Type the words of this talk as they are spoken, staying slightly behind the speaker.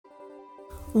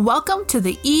Welcome to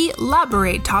the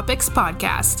Elaborate Topics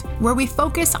podcast, where we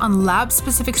focus on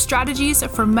lab-specific strategies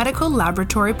for medical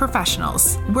laboratory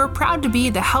professionals. We're proud to be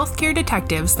the healthcare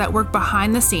detectives that work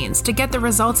behind the scenes to get the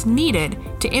results needed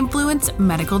to influence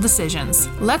medical decisions.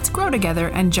 Let's grow together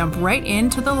and jump right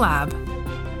into the lab.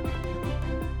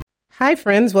 Hi,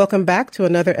 friends. Welcome back to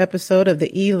another episode of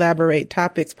the Elaborate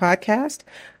Topics podcast.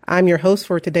 I'm your host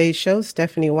for today's show,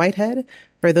 Stephanie Whitehead.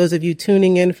 For those of you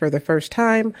tuning in for the first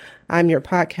time, I'm your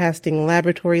podcasting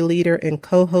laboratory leader and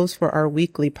co-host for our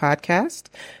weekly podcast.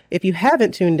 If you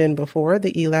haven't tuned in before,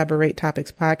 the Elaborate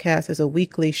Topics podcast is a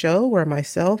weekly show where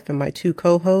myself and my two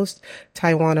co-hosts,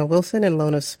 Tywana Wilson and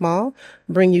Lona Small,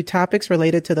 bring you topics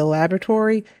related to the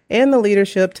laboratory and the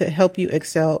leadership to help you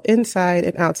excel inside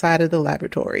and outside of the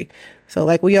laboratory. So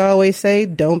like we always say,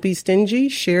 don't be stingy.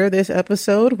 Share this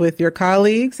episode with your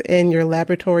colleagues and your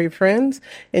laboratory friends,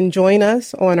 and join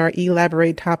us on our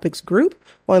Elaborate Topics group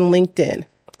on LinkedIn.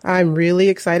 I'm really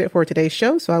excited for today's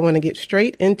show, so I want to get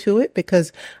straight into it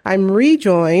because I'm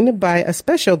rejoined by a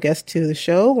special guest to the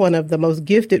show, one of the most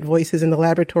gifted voices in the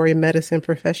laboratory medicine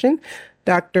profession,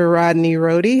 Dr. Rodney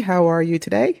Rohde. How are you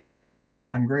today?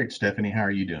 I'm great, Stephanie. How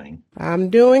are you doing? I'm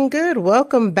doing good.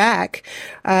 Welcome back.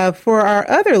 For our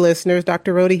other listeners,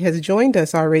 Dr. Rohde has joined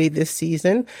us already this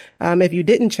season. If you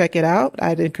didn't check it out,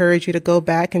 I'd encourage you to go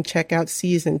back and check out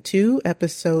season 2,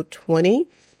 episode 20,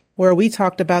 where we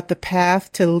talked about the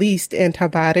path to least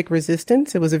antibiotic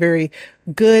resistance. It was a very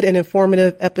good and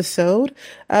informative episode.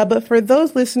 But for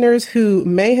those listeners who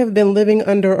may have been living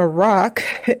under a rock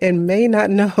and may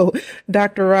not know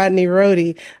Dr. Rodney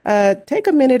Rohde, take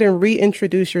a minute and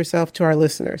reintroduce yourself to our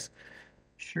listeners.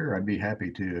 Sure, I'd be happy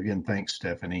to. Again, thanks,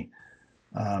 Stephanie.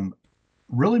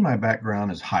 Really, my background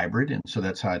is hybrid, and so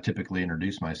that's how I typically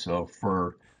introduce myself.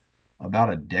 For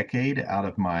about a decade out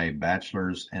of my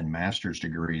bachelor's and master's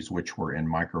degrees, which were in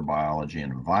microbiology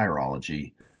and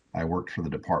virology, I worked for the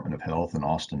Department of Health in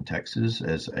Austin, Texas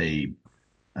as a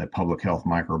public health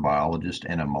microbiologist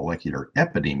and a molecular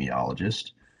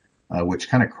epidemiologist, which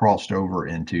kind of crossed over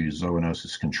into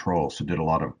zoonosis control. So did a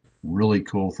lot of really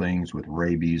cool things with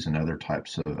rabies and other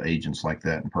types of agents like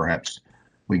that. And perhaps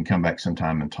we can come back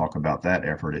sometime and talk about that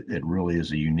effort. It really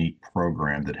is a unique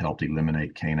program that helped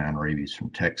eliminate canine rabies from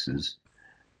Texas.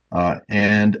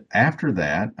 And after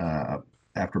that,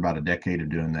 after about a decade of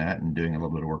doing that and doing a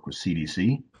little bit of work with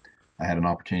CDC, I had an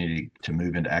opportunity to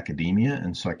move into academia.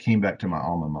 And so I came back to my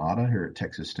alma mater here at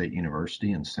Texas State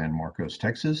University in San Marcos,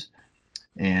 Texas.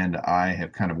 And I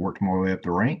have kind of worked my way up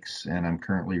the ranks, and I'm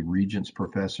currently Regents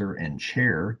Professor and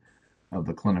Chair of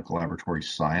the Clinical Laboratory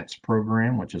Science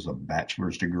program, which is a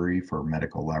bachelor's degree for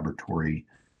medical laboratory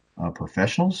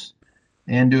professionals,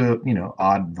 and do a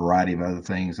odd variety of other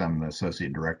things. I'm the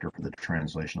associate director for the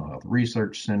Translational Health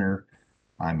Research Center.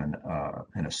 I'm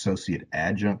an associate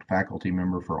adjunct faculty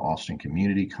member for Austin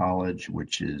Community College,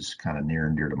 which is kind of near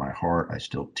and dear to my heart. I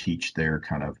still teach there,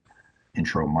 kind of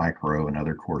intro micro and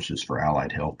other courses for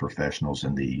allied health professionals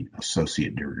in the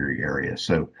associate degree area.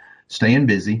 So staying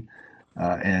busy.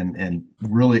 And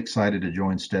really excited to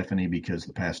join Stephanie because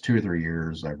the past 2 or 3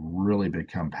 years, I've really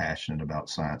become passionate about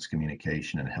science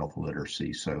communication and health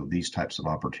literacy. So these types of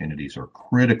opportunities are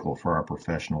critical for our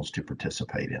professionals to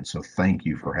participate in. So thank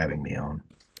you for having me on.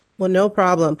 Well, no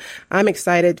problem. I'm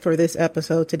excited for this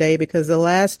episode today because the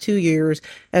last 2 years,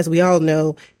 as we all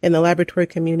know, in the laboratory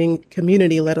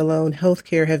community, let alone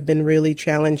healthcare, have been really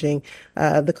challenging.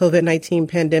 The COVID-19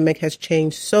 pandemic has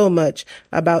changed so much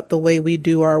about the way we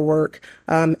do our work.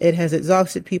 It has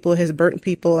exhausted people, has burnt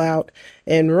people out.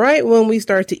 And right when we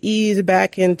start to ease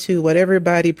back into what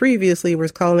everybody previously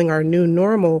was calling our new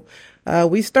normal,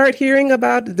 we start hearing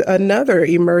about another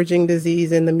emerging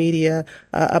disease in the media,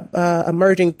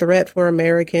 emerging threat for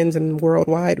Americans and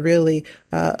worldwide, really,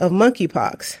 of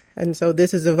monkeypox. And so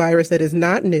this is a virus that is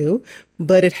not new,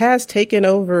 but it has taken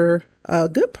over a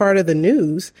good part of the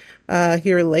news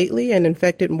here lately and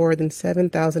infected more than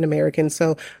 7,000 Americans.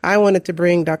 So I wanted to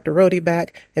bring Dr. Rohde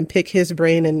back and pick his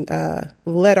brain and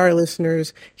let our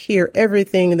listeners hear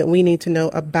everything that we need to know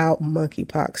about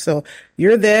monkeypox. So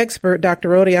you're the expert, Dr.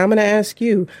 Rohde. I'm going to ask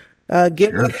you,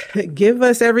 give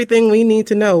us everything we need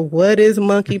to know. What is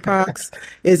monkeypox?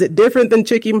 Is it different than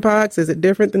chickenpox? Is it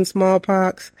different than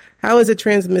smallpox? How is it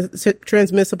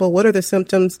transmissible? What are the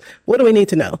symptoms? What do we need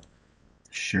to know?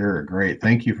 Sure. Great.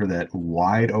 Thank you for that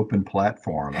wide open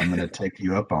platform. I'm going to take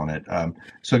you up on it.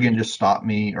 So again, just stop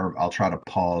me, or I'll try to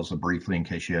pause briefly in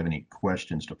case you have any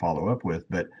questions to follow up with.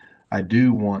 But I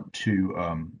do want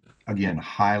to, again,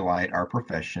 highlight our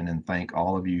profession and thank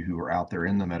all of you who are out there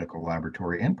in the medical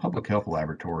laboratory and public health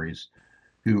laboratories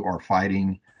who are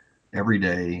fighting every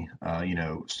day.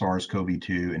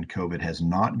 SARS-CoV-2 and COVID has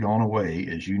not gone away,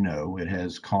 as you know. It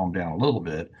has calmed down a little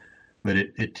bit, but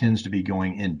it tends to be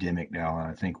going endemic now, and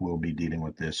I think we'll be dealing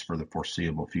with this for the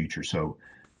foreseeable future. So,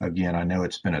 again, I know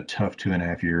it's been a tough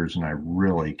 2.5 years, and I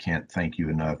really can't thank you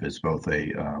enough as both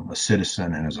a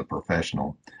citizen and as a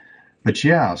professional. But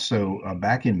yeah, so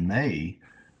back in May,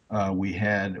 we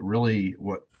had really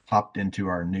what popped into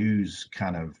our news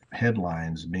kind of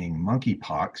headlines being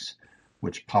monkeypox,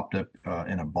 which popped up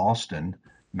in a Boston,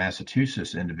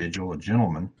 Massachusetts individual, a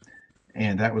gentleman.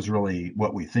 And that was really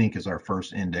what we think is our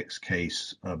first index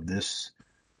case of this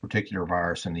particular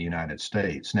virus in the United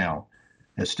States. Now,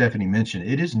 as Stephanie mentioned,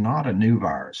 it is not a new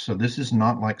virus. So this is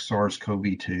not like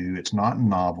SARS-CoV-2. It's not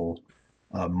novel.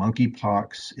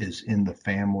 Monkeypox is in the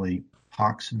family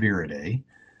Poxviridae.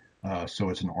 So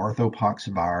it's an orthopox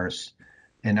virus.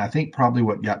 And I think probably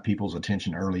what got people's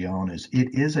attention early on is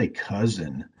it is a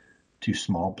cousin to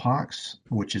smallpox,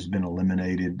 which has been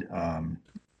eliminated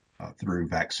through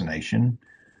vaccination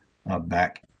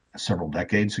back several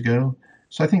decades ago.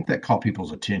 So I think that caught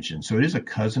people's attention. So it is a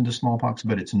cousin to smallpox,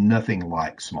 but it's nothing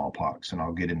like smallpox. And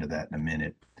I'll get into that in a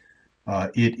minute.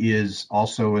 It is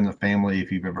also in the family,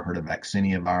 if you've ever heard of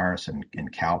vaccinia virus and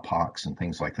cowpox and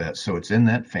things like that. So it's in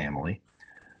that family.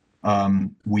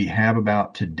 We have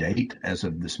about to date, as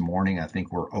of this morning, I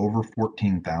think we're over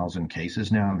 14,000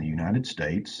 cases now in the United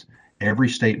States. Every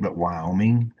state but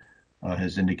Wyoming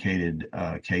has indicated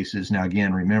cases. Now,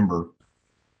 again, remember,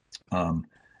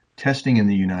 testing in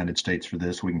the United States for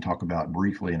this, we can talk about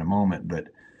briefly in a moment, but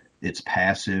it's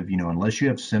passive. Unless you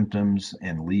have symptoms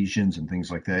and lesions and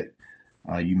things like that,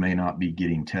 you may not be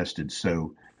getting tested.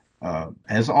 So,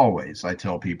 as always, I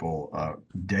tell people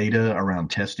data around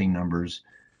testing numbers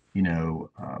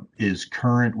is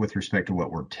current with respect to what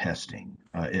we're testing.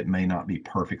 It may not be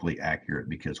perfectly accurate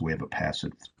because we have a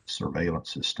passive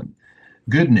surveillance system.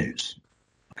 Good news,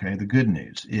 okay? The good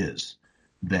news is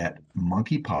that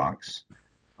monkeypox,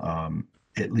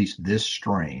 at least this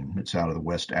strain that's out of the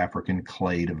West African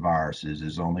clade of viruses,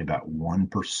 is only about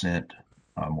 1%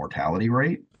 mortality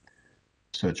rate.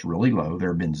 So it's really low. There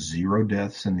have been 0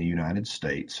 deaths in the United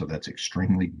States, so that's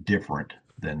extremely different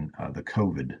than the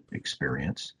COVID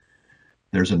experience.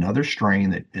 There's another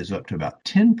strain that is up to about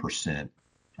 10%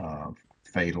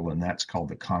 fatal, and that's called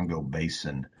the Congo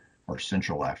Basin or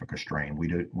Central Africa strain.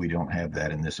 We don't have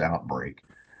that in this outbreak.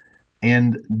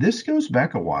 And this goes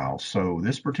back a while. So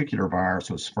this particular virus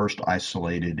was first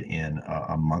isolated in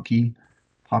a monkey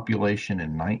population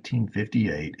in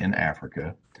 1958 in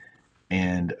Africa.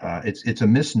 And it's a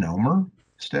misnomer,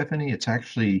 Stephanie. It's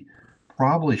actually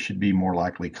probably should be more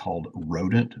likely called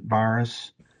rodent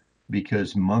virus,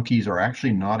 because monkeys are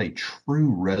actually not a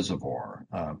true reservoir.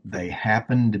 They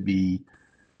happen to be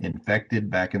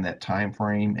infected back in that time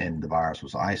frame, and the virus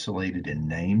was isolated and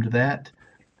named that.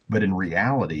 But in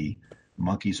reality,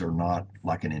 monkeys are not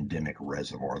like an endemic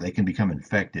reservoir. They can become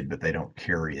infected, but they don't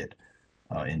carry it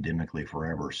endemically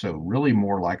forever. So really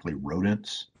more likely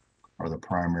rodents are the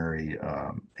primary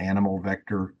animal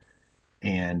vector.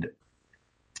 And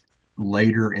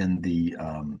later in the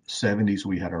 70s,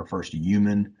 we had our first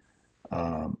human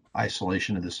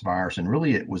isolation of this virus, and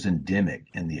really it was endemic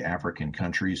in the African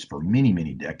countries for many,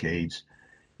 many decades.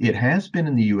 It has been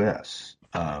in the U.S.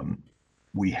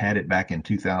 We had it back in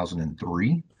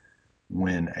 2003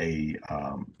 when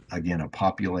again, a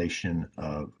population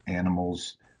of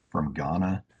animals from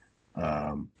Ghana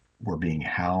were being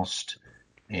housed,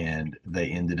 and they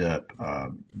ended up,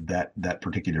 that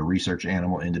particular research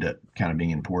animal ended up kind of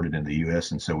being imported into the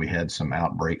U.S., and so we had some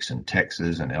outbreaks in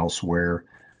Texas and elsewhere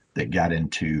that got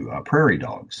into prairie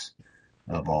dogs,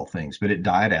 of all things. But it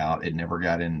died out. It never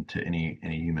got into any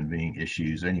human being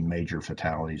issues, any major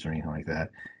fatalities or anything like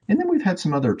that. And then we've had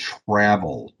some other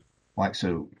travel,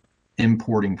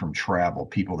 importing from travel,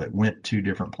 people that went to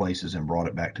different places and brought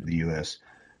it back to the U.S.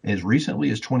 As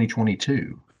recently as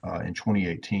 2022. In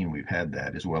 2018, we've had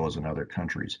that, as well as in other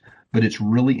countries. But it's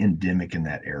really endemic in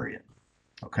that area.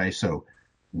 Okay, so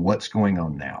what's going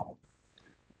on now?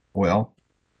 Well,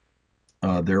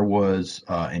 there was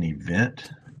an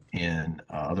event in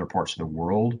other parts of the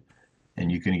world,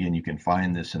 and you can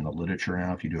find this in the literature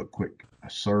now if you do a quick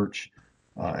search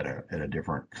at a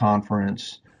different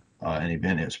conference. An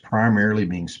event is primarily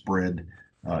being spread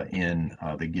in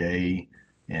the gay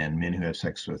and men who have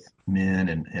sex with men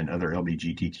and other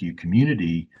LGBTQ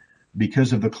community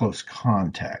because of the close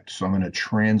contact. So I'm going to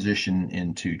transition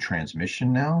into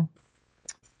transmission now.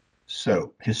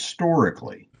 So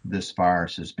historically, this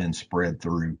virus has been spread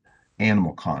through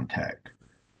animal contact.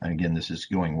 And again, this is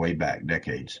going way back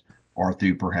decades, or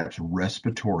through perhaps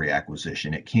respiratory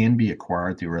acquisition. It can be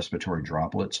acquired through respiratory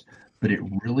droplets, but it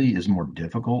really is more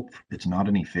difficult. It's not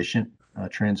an efficient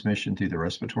transmission through the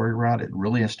respiratory route. It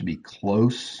really has to be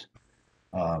close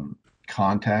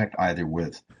contact, either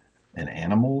with an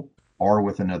animal or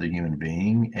with another human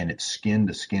being, and it's skin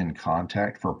to skin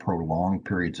contact for prolonged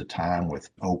periods of time with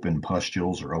open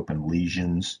pustules or open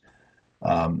lesions.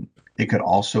 It could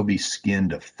also be skin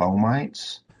to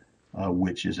fomites,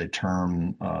 which is a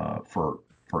term for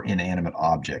inanimate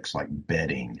objects like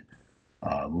bedding,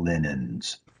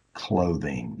 linens,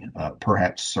 clothing,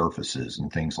 perhaps surfaces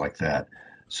and things like that.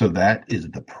 So that is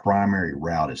the primary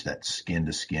route, is that skin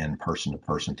to skin, person to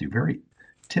person through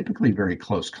typically very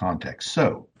close contact.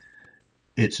 So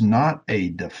it's not a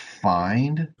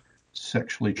defined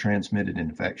sexually transmitted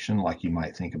infection like you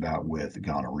might think about with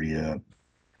gonorrhea,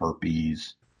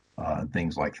 herpes,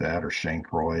 things like that, or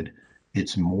chancroid.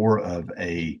 It's more of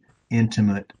a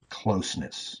intimate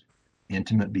closeness,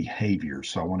 intimate behavior.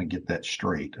 So I want to get that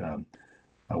straight.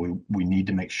 We need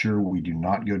to make sure we do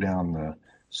not go down the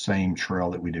same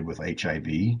trail that we did with HIV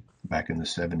back in the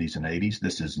 70s and 80s.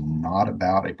 This is not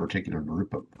about a particular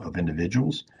group of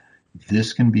individuals.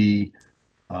 This can be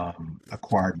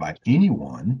acquired by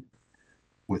anyone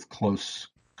with close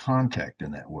contact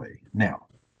in that way. Now,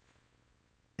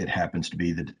 it happens to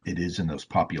be that it is in those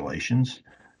populations.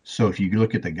 So if you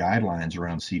look at the guidelines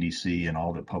around CDC and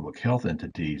all the public health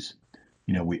entities,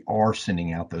 we are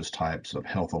sending out those types of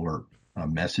health alert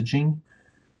messaging,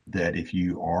 that if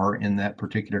you are in that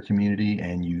particular community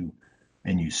and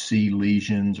you see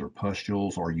lesions or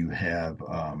pustules, or you have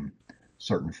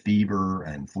certain fever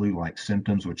and flu-like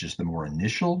symptoms, which is the more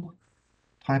initial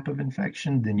type of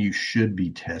infection, then you should be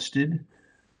tested.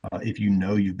 If you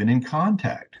know you've been in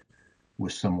contact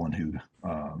with someone who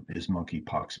is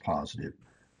monkeypox positive,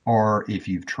 or if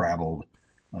you've traveled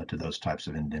to those types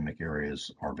of endemic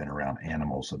areas or been around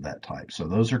animals of that type. So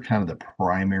those are kind of the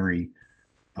primary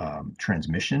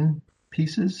transmission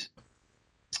pieces.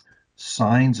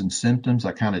 Signs and symptoms,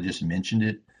 I kind of just mentioned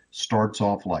it, starts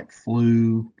off like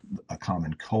flu, a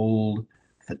common cold,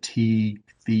 fatigue,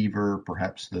 fever,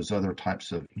 perhaps those other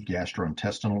types of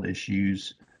gastrointestinal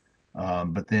issues.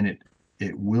 But then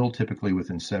it will typically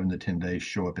within 7 to 10 days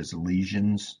show up as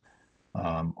lesions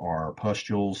or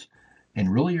pustules.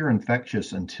 And really you're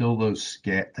infectious until those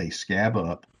they scab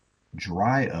up,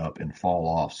 dry up, and fall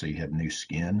off, so you have new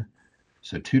skin.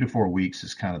 So 2 to 4 weeks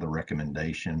is kind of the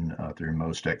recommendation through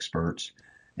most experts.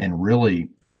 And really,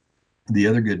 the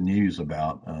other good news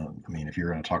about, if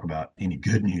you're going to talk about any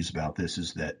good news about this,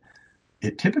 is that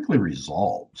it typically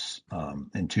resolves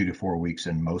in 2 to 4 weeks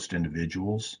in most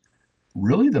individuals.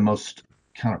 Really, the most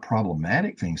kind of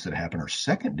problematic things that happen are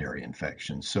secondary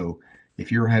infections. So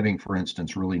if you're having, for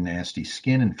instance, really nasty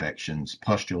skin infections,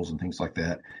 pustules and things like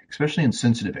that, especially in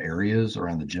sensitive areas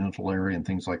around the genital area and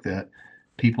things like that,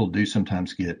 people do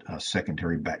sometimes get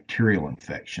secondary bacterial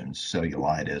infections,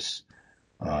 cellulitis,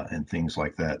 and things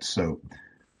like that. So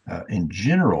in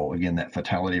general, again, that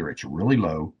fatality rate's really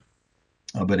low,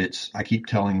 but I keep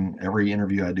telling, every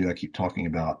interview I do, I keep talking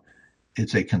about,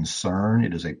 it's a concern.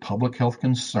 It is a public health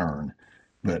concern,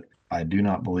 but I do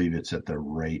not believe it's at the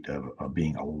rate of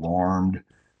being alarmed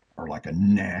or like a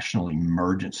national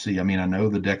emergency. I know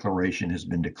the declaration has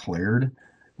been declared.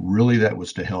 Really, that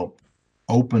was to help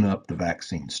open up the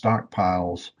vaccine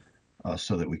stockpiles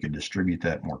so that we could distribute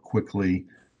that more quickly,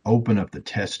 open up the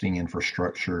testing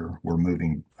infrastructure. We're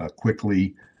moving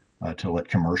quickly to let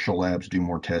commercial labs do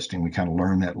more testing. We kind of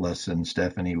learned that lesson,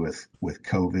 Stephanie, with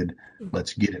COVID.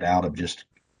 Let's get it out of just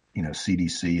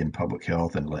CDC and public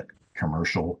health and let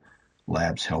commercial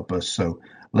labs help us. So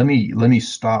let me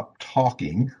stop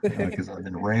talking because I've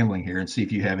been rambling here, and see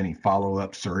if you have any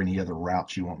follow-ups or any other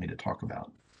routes you want me to talk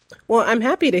about. Well, I'm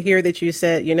happy to hear that you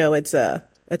said, it's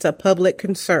a public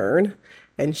concern,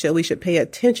 and so we should pay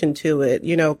attention to it.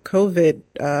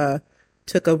 COVID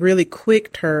took a really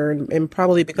quick turn, and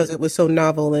probably because it was so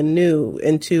novel and new,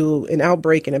 into an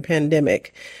outbreak and a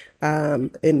pandemic.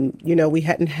 And we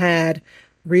hadn't had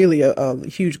really a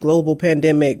huge global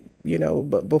pandemic,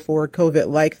 before COVID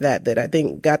like that I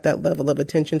think got that level of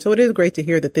attention. So it is great to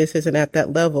hear that this isn't at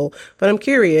that level. But I'm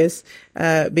curious,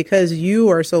 because you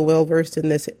are so well versed in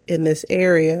this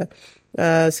area,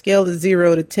 scale of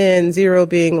 0 to 10, 0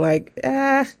 being like,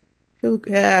 who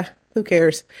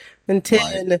cares? And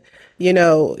 10, right.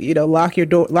 Lock your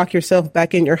door, lock yourself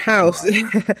back in your house,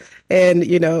 right.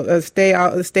 And, stay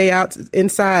out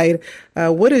inside.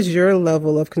 What is your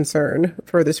level of concern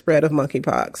for the spread of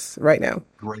monkeypox right now?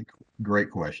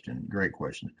 Great question.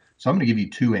 So I'm going to give you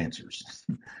two answers.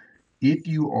 If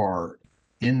you are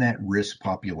in that risk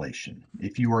population,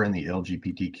 if you are in the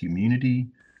LGBT community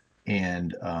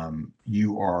and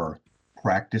you are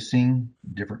practicing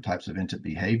different types of intimate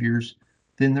behaviors,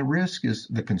 then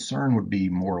the concern would be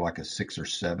more like a 6 or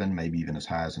 7, maybe even as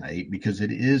high as an 8, because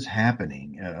it is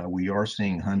happening. We are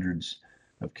seeing hundreds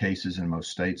of cases in most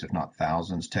states, if not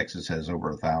thousands. Texas has over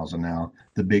 1,000 now.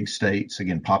 The big states,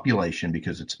 again, population,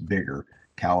 because it's bigger,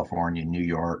 California, New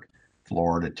York,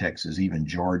 Florida, Texas, even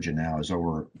Georgia now is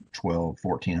over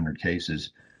 1,400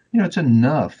 cases. It's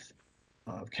enough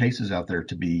cases out there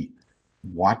to be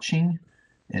watching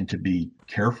and to be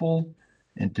careful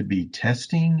and to be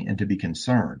testing and to be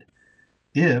concerned.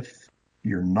 If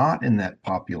you're not in that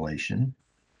population,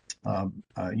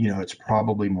 it's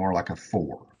probably more like a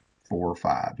 4 or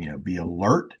 5. Be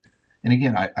alert. And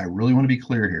again, I really want to be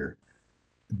clear here.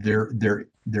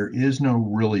 There is no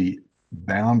really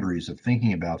boundaries of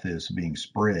thinking about this being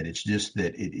spread. It's just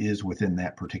that it is within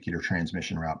that particular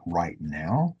transmission route right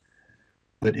now.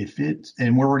 But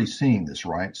and we're already seeing this,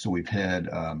 right? So we've had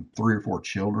 3 or 4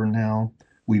 children now.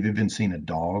 We've even seen a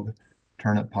dog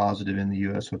turn up positive in the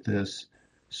U.S. with this.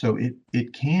 So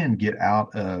it can get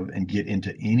out of and get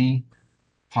into any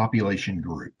population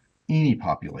group.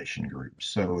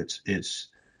 So it's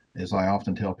as I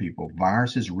often tell people,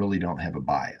 viruses really don't have a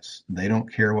bias. They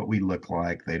don't care what we look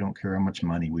like. They don't care how much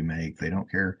money we make. They don't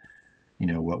care,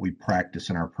 what we practice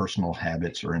in our personal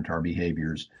habits or into our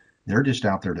behaviors. They're just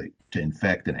out there to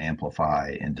infect and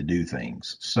amplify and to do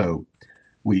things. So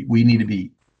we need to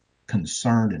be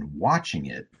concerned and watching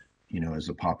it, as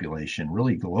a population,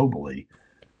 really globally.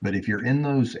 But if you're in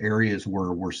those areas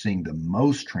where we're seeing the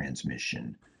most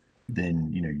transmission,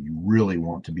 then you really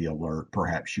want to be alert.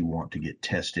 Perhaps you want to get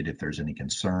tested if there's any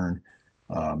concern,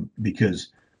 because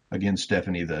again,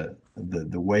 Stephanie, the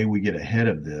way we get ahead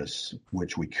of this,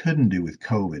 which we couldn't do with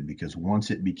COVID, because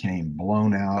once it became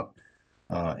blown out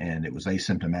and it was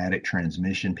asymptomatic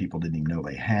transmission, people didn't even know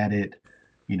they had it.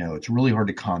 It's really hard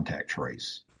to contact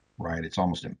trace, right? It's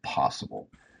almost impossible.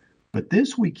 But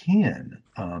this we can,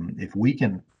 if we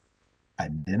can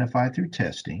identify through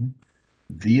testing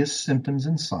via symptoms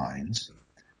and signs,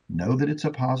 know that it's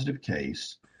a positive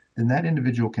case, then that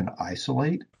individual can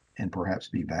isolate and perhaps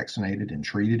be vaccinated and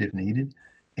treated if needed.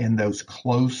 And those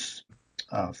close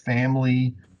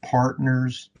family,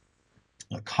 partners,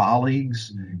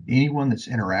 colleagues, anyone that's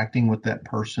interacting with that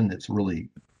person that's really,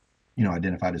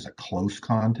 identified as a close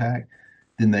contact,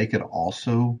 then they could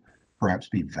also perhaps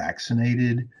be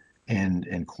vaccinated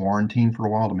and quarantined for a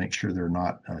while to make sure they're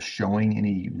not showing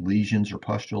any lesions or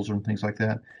pustules or things like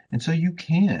that. And so you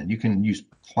can use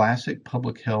classic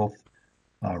public health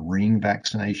ring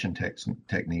vaccination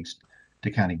techniques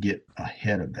to kind of get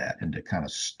ahead of that and to kind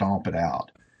of stomp it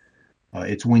out.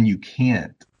 It's when you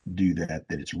can't do that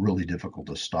it's really difficult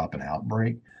to stop an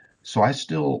outbreak. So I'm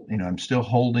still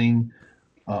holding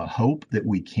hope that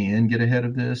we can get ahead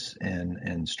of this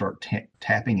and start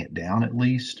tapping it down at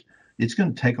least. It's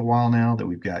going to take a while now that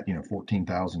we've got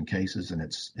 14,000 cases and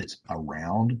it's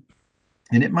around,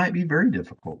 and it might be very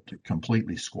difficult to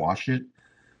completely squash it,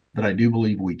 but I do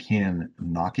believe we can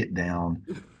knock it down,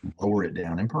 lower it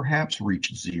down, and perhaps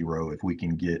reach 0 if we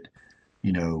can get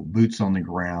boots on the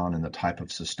ground and the type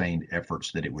of sustained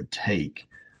efforts that it would take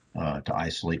to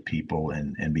isolate people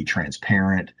and be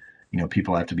transparent.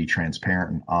 People have to be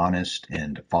transparent and honest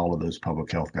and follow those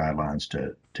public health guidelines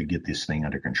to get this thing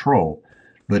under control.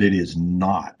 But it is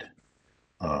not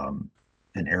an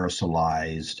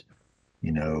aerosolized,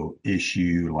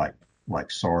 issue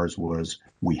like SARS was.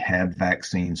 We have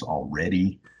vaccines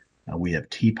already. We have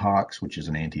TPOXX, which is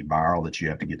an antiviral that you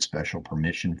have to get special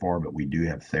permission for, but we do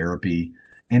have therapy,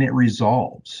 and it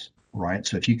resolves, right?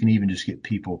 So if you can even just get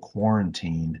people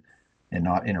quarantined and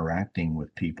not interacting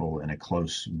with people in a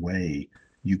close way,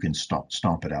 you can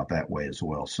stomp it out that way as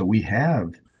well. So we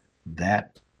have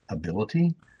that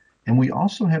ability. And we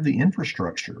also have the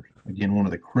infrastructure. Again, one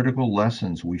of the critical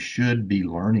lessons we should be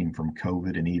learning from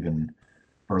COVID and even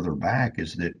further back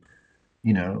is that,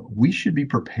 we should be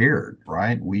prepared,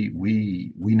 right?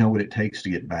 We know what it takes to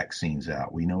get vaccines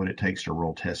out. We know what it takes to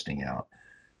roll testing out.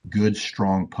 Good,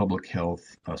 strong public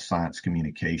health science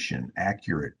communication,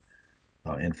 accurate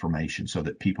information so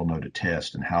that people know to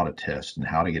test and how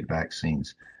to get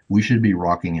vaccines. We should be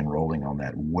rocking and rolling on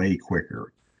that way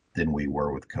quicker than we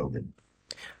were with COVID.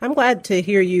 I'm glad to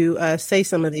hear you say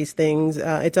some of these things.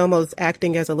 It's almost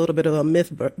acting as a little bit of a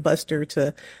myth buster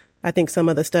to, I think, some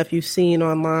of the stuff you've seen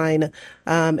online.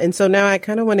 And so now I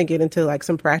kind of want to get into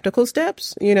some practical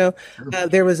steps. Sure.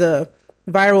 There was a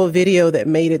viral video that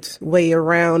made its way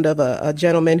around of a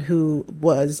gentleman who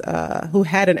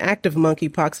had an active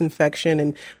monkeypox infection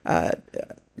and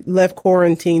left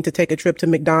quarantine to take a trip to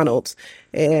McDonald's,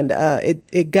 and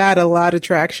it got a lot of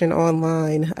traction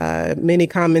online. Many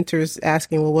commenters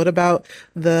asking, "Well, what about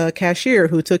the cashier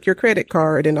who took your credit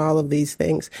card and all of these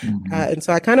things?" Hmm. And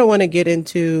so I kind of want to get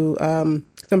into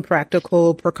some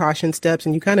practical precaution steps,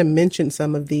 and you kind of mentioned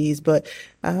some of these, but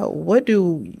what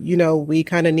do we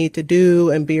kind of need to do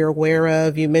and be aware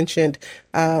of? You mentioned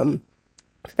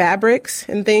fabrics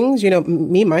and things.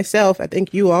 Me myself, I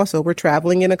think you also were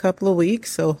traveling in a couple of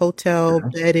weeks, so hotel Sure.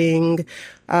 bedding.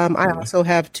 I Yeah. also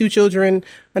have two children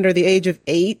under the age of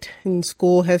 8, and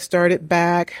school has started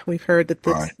back. We've heard that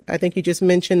Right. this, I think you just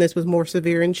mentioned this was more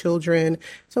severe in children.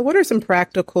 So, what are some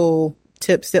practical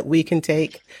tips that we can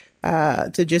take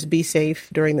to just be safe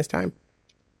during this time?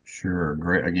 Sure.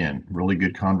 Great. Again, really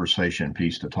good conversation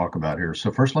piece to talk about here.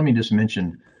 So first, let me just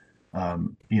mention,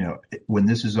 when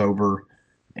this is over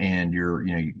and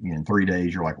in 3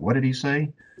 days, you're like, what did he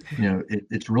say?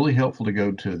 It's really helpful to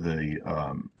go to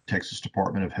the Texas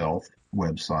Department of Health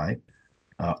website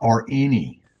or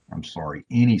any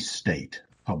state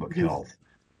public Mhm. health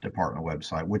department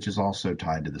website, which is also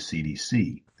tied to the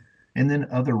CDC. And then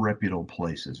other reputable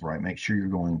places, right? Make sure you're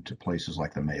going to places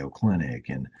like the Mayo Clinic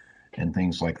and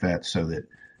things like that so that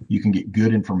you can get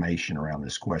good information around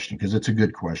this question because it's a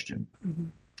good question. Mhm.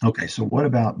 Okay, so what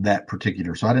about that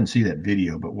particular? So I didn't see that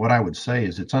video, but what I would say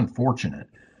is it's unfortunate,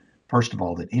 first of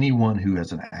all, that anyone who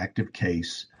has an active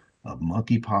case of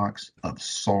monkeypox, of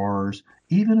SARS,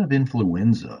 even of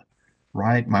influenza,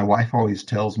 right? My wife always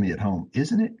tells me at home,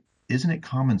 isn't it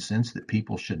common sense that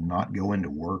people should not go into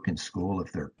work and school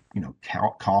if they're,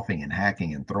 coughing and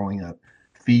hacking and throwing up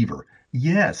fever?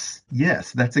 Yes,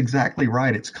 yes, that's exactly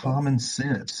right. It's Yes. common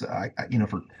sense.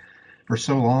 For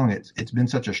so long, it's been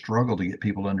such a struggle to get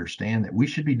people to understand that we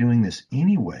should be doing this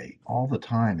anyway, all the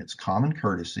time. It's common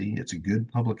courtesy. It's a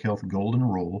good public health golden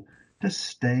rule to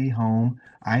stay home.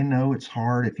 I know it's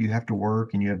hard if you have to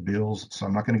work and you have bills, so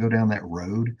I'm not going to go down that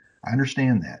road. I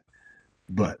understand that.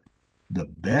 But the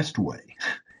best way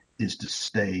is to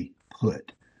stay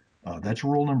put. That's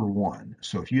rule number one.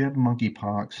 So if you have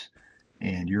monkeypox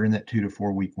and you're in that 2 to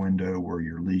 4 week window where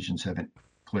your lesions haven't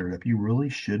cleared up, you really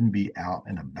shouldn't be out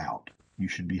and about. You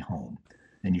should be home.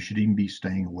 And you should even be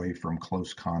staying away from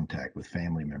close contact with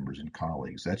family members and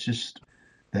colleagues. That's just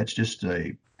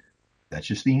a that's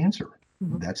just the answer.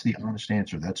 Mhm. That's the honest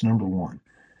answer. That's number one.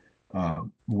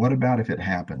 What about if it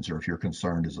happens, or if you're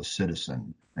concerned as a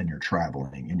citizen and you're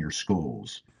traveling in your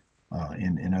schools,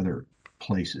 in other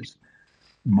places?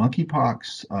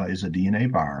 Monkeypox is a DNA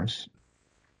virus.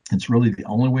 It's really the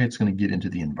only way it's going to get into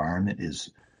the environment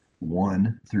is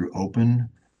one, through open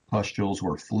pustules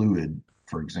where fluid,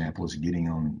 for example, is getting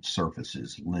on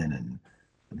surfaces, linen,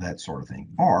 that sort of thing,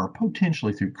 or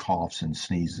potentially through coughs and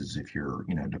sneezes if you're,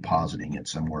 depositing it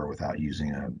somewhere without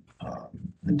using a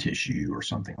tissue or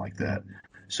something like that.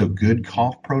 So good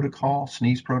cough protocol,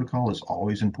 sneeze protocol is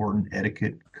always important.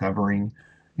 Etiquette, covering,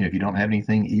 if you don't have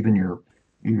anything, even your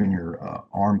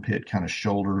armpit kind of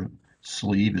shoulder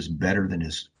sleeve is better than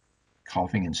just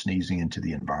coughing and sneezing into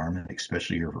the environment,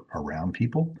 especially around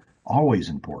people. Always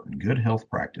important. Good health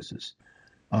practices.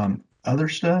 Other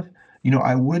stuff,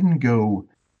 I wouldn't go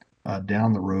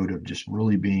down the road of just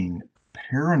really being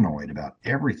paranoid about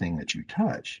everything that you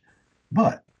touch,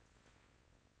 but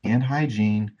hand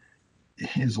hygiene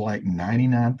is like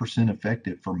 99%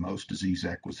 effective for most disease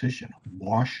acquisition.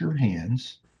 Wash your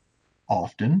hands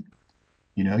often.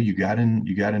 You got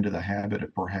into the habit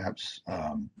of perhaps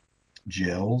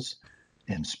gels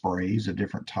and sprays of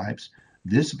different types.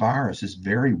 This virus is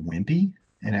very wimpy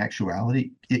in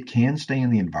actuality. It can stay in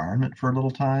the environment for a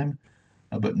little time,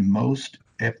 but most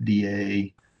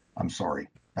FDA, I'm sorry,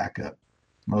 back up,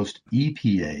 most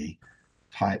EPA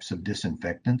types of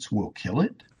disinfectants will kill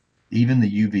it. Even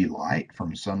the UV light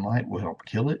from sunlight will help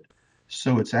kill it.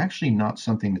 So it's actually not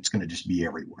something that's going to just be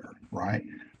everywhere, right?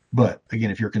 But again,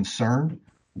 if you're concerned,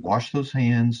 wash those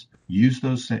hands, use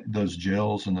those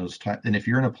gels and those type. And if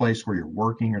you're in a place where you're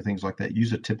working or things like that,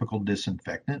 use a typical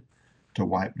disinfectant to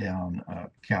wipe down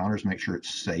counters. Make sure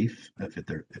it's safe if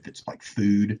it's like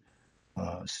food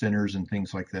centers and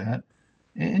things like that.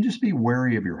 And just be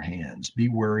wary of your hands. Be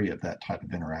wary of that type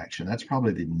of interaction. That's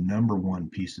probably the number one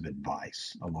piece of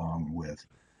advice, along with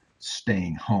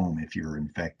staying home if you're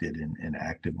infected and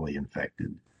actively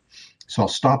infected. So I'll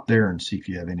stop there and see if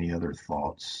you have any other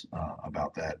thoughts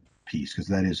about that piece, because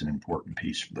that is an important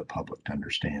piece for the public to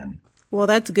understand. Well,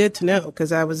 that's good to know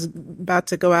because I was about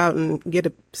to go out and get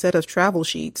a set of travel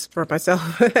sheets for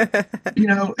myself.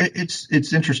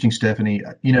 It's interesting, Stephanie.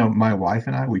 My wife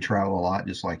and I, we travel a lot,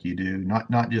 just like you do.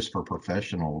 Not just for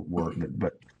professional work,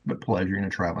 but pleasure.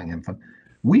 Traveling and fun.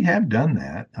 we have done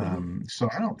that. Hmm. So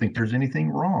I don't think there's anything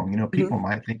wrong. Hmm. People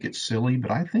might think it's silly,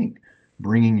 but I think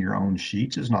bringing your own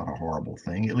sheets is not a horrible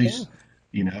thing. At Yeah. least,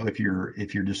 if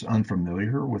you're just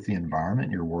unfamiliar with the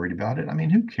environment, you're worried about it. I mean,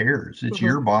 who cares? It's Hmm.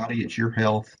 your body, it's your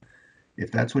health.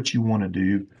 If that's what you want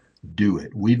to do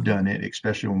it. We've Hmm. done it,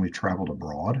 especially when we've traveled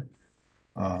abroad.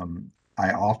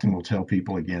 I often will tell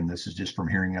people, again, this is just from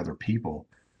hearing other people,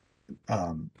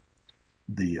 um,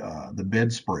 the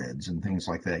bedspreads and things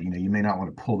like that. You may not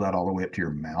want to pull that all the way up to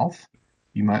your mouth.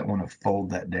 You might want to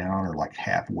fold that down or like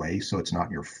halfway so it's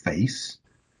not your face.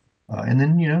 And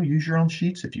then use your own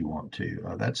sheets if you want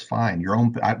to. That's fine.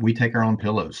 We take our own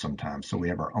pillows sometimes, so we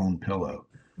have our own pillow.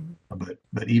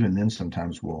 But even then,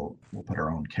 sometimes we'll put our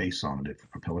own case on it, if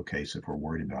a pillowcase, if we're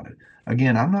worried about it.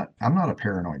 Again, I'm not a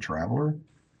paranoid traveler.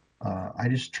 I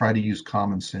just try to use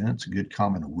common sense, good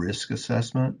common risk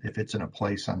assessment. If it's in a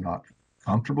place I'm not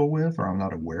comfortable with or I'm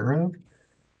not aware of,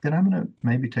 then I'm going to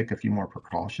maybe take a few more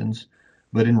precautions.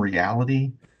 But in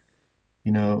reality,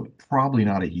 probably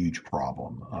not a huge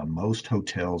problem. Most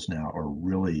hotels now are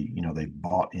really, they've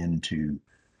bought into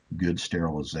good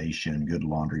sterilization, good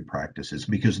laundry practices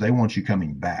because they want you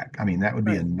coming back. I mean, that would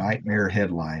be a Right. nightmare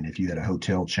headline if you had a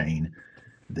hotel chain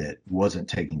that wasn't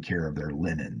taking care of their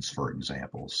linens, for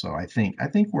example. So I think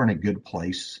we're in a good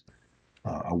place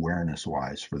awareness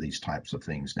wise for these types of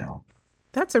things now.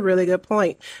 That's a really good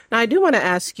point. Now, I do want to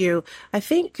ask you, I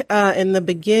think in the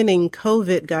beginning,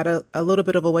 COVID got a little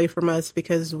bit of away from us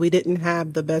because we didn't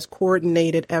have the best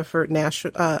coordinated effort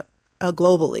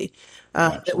globally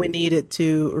that we Absolutely. needed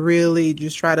to really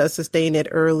just try to sustain it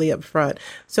early up front.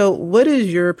 So, what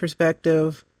is your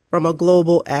perspective from a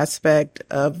global aspect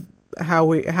of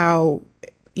how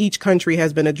each country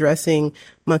has been addressing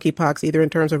monkeypox, either in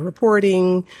terms of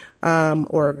reporting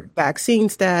or vaccine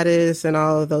status and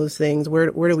all of those things? Where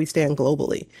do we stand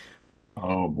globally?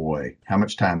 Oh boy, how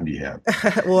much time do you have?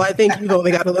 Well, I think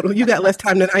you got less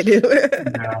time than I do.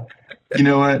 Yeah. You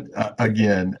know what?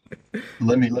 Again,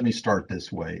 let me start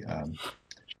this way.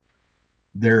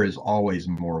 There is always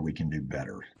more we can do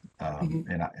better. Mhm.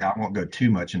 And I won't go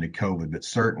too much into COVID, but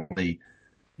certainly,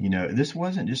 this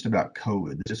wasn't just about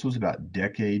COVID. This was about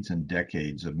decades and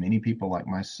decades of many people like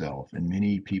myself and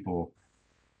many people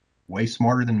way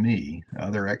smarter than me,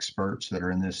 other experts that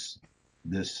are in this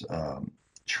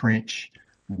trench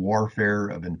warfare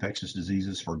of infectious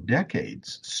diseases for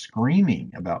decades,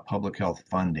 screaming about public health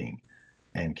funding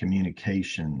and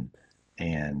communication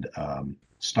and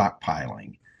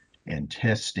stockpiling and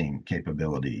testing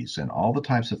capabilities and all the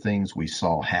types of things we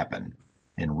saw happen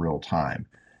in real time.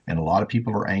 And a lot of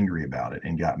people are angry about it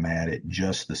and got mad at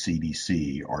just the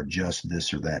CDC or just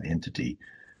this or that entity.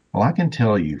 Well, I can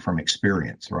tell you from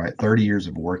experience, right? 30 years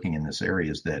of working in this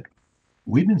area is that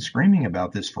we've been screaming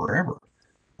about this forever.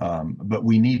 But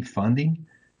we need funding,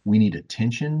 we need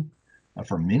attention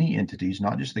from many entities,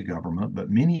 not just the government, but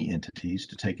many entities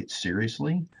to take it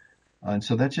seriously. And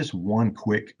so that's just one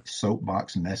quick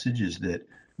soapbox message is that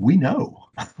we know,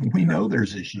 we know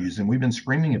there's issues and we've been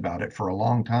screaming about it for a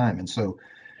long time. And so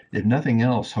if nothing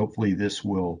else, hopefully this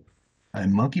will.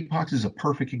 And monkeypox is a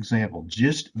perfect example.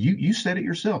 Just you said it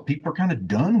yourself. People are kind of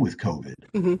done with COVID,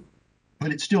 Mhm.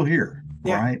 but it's still here,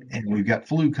 Yeah. right? And we've got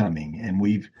flu coming, and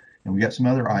we got some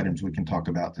other items we can talk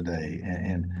about today,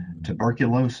 and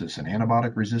tuberculosis and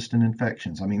antibiotic resistant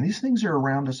infections. I mean, these things are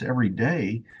around us every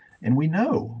day, and we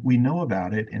know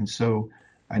about it. And so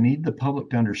I need the public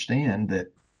to understand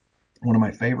that one of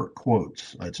my favorite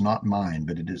quotes, it's not mine,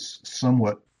 but it is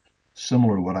somewhat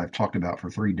similar to what I've talked about for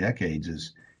 3 decades,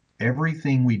 is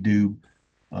everything we do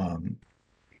um,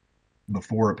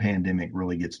 before a pandemic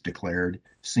really gets declared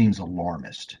seems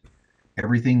alarmist.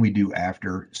 Everything we do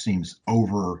after seems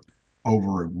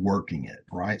overworking it,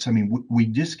 right? So I mean, we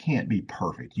just can't be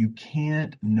perfect. You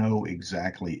can't know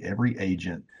exactly every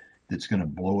agent that's going to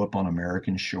blow up on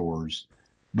American shores,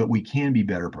 but we can be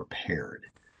better prepared.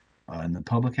 And the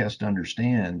public has to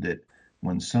understand that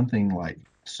when something like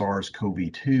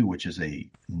SARS-CoV-2, which is a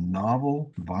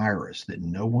novel virus that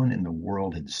no one in the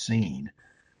world had seen,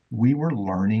 we were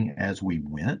learning as we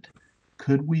went.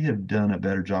 Could we have done a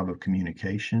better job of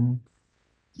communication?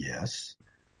 Yes.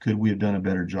 Could we have done a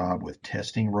better job with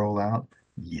testing rollout?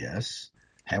 Yes.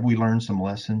 Have we learned some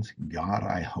lessons? God,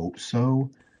 I hope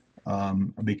so.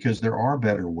 Because there are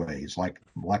better ways, like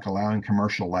allowing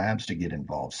commercial labs to get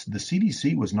involved. The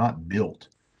CDC was not built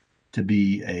to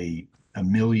be a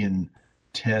million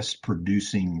test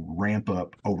producing ramp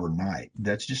up overnight.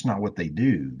 That's just not what they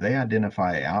do. They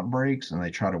identify outbreaks and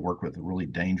they try to work with really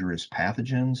dangerous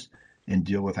pathogens and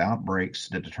deal with outbreaks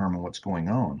to determine what's going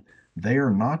on. They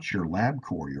are not your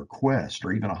LabCorp, your Quest,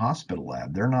 or even a hospital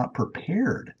lab. They're not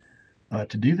prepared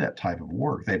to do that type of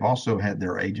work. They've also had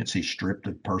their agency stripped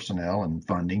of personnel and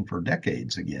funding for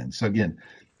decades again. So again,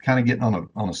 kind of getting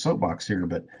on a soapbox here,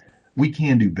 but we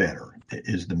can do better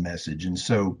is the message. And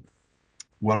so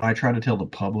what I try to tell the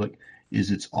public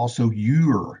is it's also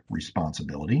your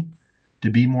responsibility to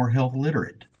be more health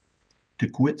literate, to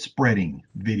quit spreading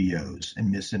videos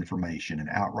and misinformation and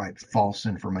outright false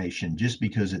information just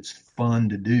because it's fun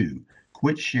to do.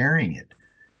 Quit sharing it.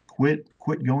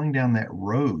 Quit going down that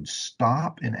road.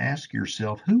 Stop and ask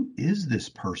yourself, who is this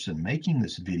person making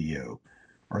this video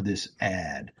or this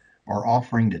ad or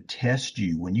offering to test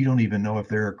you when you don't even know if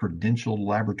they're a credentialed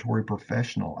laboratory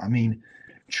professional? I mean,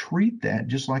 treat that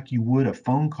just like you would a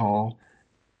phone call,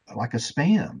 like a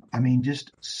spam. I mean,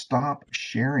 just stop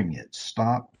sharing it,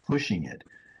 stop pushing it,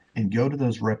 and go to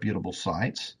those reputable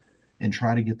sites and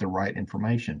try to get the right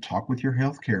information. Talk with your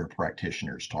healthcare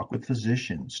practitioners, talk with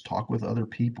physicians, talk with other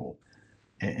people,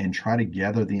 and try to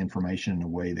gather the information in a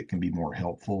way that can be more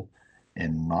helpful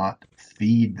and not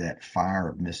feed that fire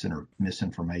of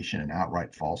misinformation and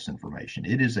outright false information.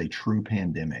 It is a true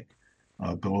pandemic,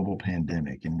 a global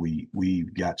pandemic, and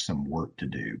we've got some work to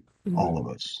do, all of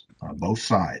us, both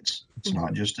sides. It's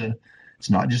not just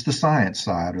the science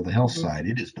side or the health side.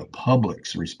 It is the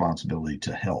public's responsibility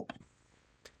to help.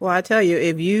 Well, I tell you,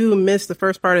 if you missed the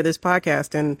first part of this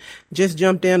podcast and just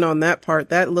jumped in on that part,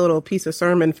 that little piece of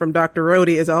sermon from Dr. Rohde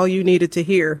is all you needed to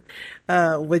hear,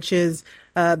 which is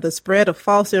the spread of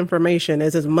false information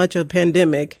is as much a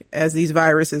pandemic as these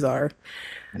viruses are.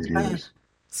 It is.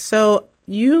 So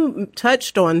you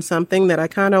touched on something that I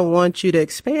kind of want you to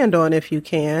expand on if you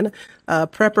can,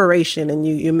 preparation. And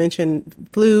you mentioned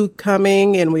flu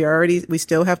coming and we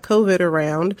still have COVID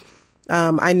around.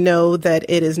 I know that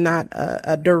it is not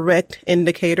a direct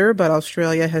indicator, but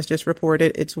Australia has just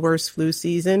reported its worst flu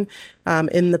season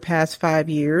in the past 5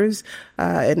 years.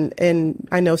 And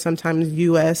I know sometimes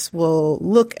U.S. will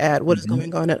look at what is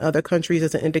going on in other countries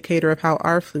as an indicator of how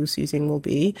our flu season will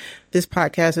be. This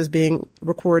podcast is being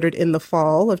recorded in the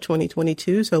fall of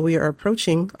 2022, so we are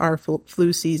approaching our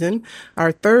flu season,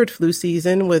 our third flu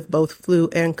season with both flu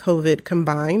and COVID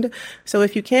combined. So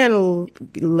if you can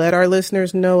let our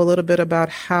listeners know a little bit about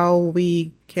how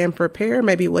we can prepare,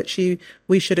 maybe what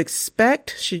we should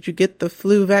expect. Should you get the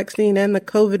flu vaccine and the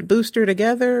COVID booster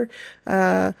together?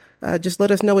 Just let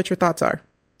us know what your thoughts are.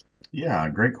 Yeah,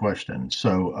 great question.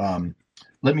 So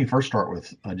let me first start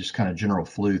with just kind of general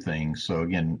flu things. So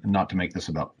again, not to make this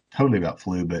totally about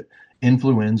flu, but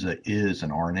influenza is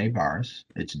an RNA virus.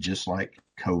 It's just like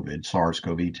COVID,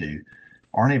 SARS-CoV-2.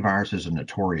 RNA viruses are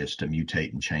notorious to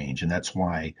mutate and change. And that's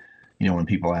why, when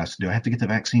people ask, do I have to get the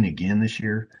vaccine again this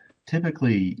year?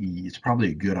 Typically, it's probably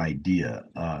a good idea,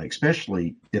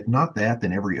 especially if not that,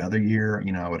 then every other year,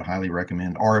 I would highly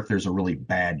recommend, or if there's a really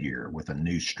bad year with a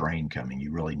new strain coming,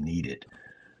 you really need it.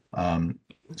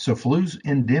 So flu's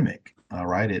endemic,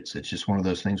 right? It's just one of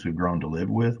those things we've grown to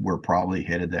live with. We're probably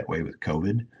headed that way with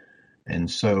COVID. And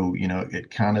so,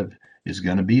 it kind of is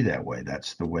going to be that way.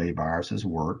 That's the way viruses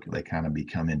work. They kind of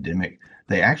become endemic.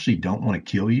 They actually don't want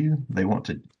to kill you. They want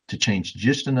to change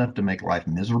just enough to make life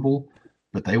miserable,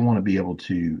 but they want to be able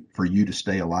for you to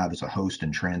stay alive as a host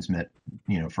and transmit,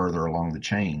 further along the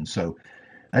chain. So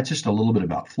that's just a little bit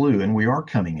about flu. And we are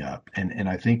coming up. And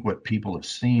I think what people have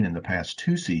seen in the past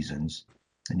 2 seasons,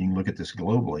 and you can look at this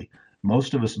globally,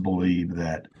 most of us believe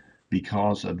that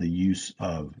because of the use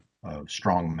of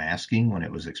strong masking when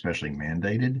it was especially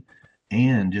mandated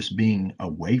and just being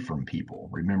away from people.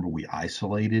 Remember, we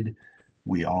isolated.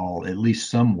 We all, at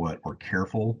least somewhat, were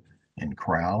careful in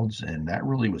crowds, and that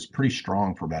really was pretty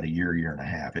strong for about a year and a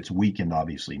half. It's weakened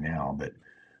obviously now, but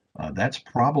that's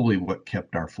probably what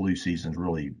kept our flu seasons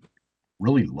really,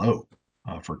 really low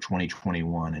for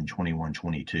 2021 and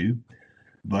 21-22.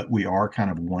 But we are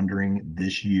kind of wondering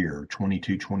this year,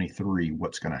 22-23,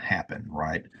 what's going to happen,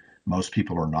 right? Most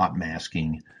people are not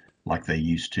masking like they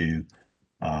used to.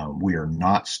 We are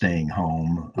not staying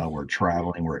home. We're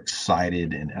traveling. We're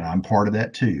excited, and I'm part of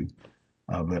that too.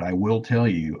 But I will tell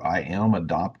you, I am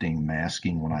adopting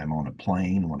masking when I'm on a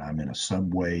plane, when I'm in a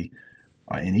subway,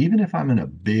 and even if I'm in a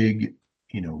big,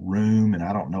 room and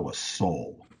I don't know a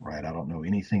soul, right? I don't know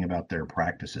anything about their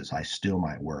practices. I still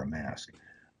might wear a mask.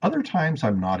 Other times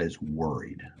I'm not as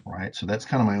worried, right? So that's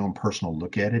kind of my own personal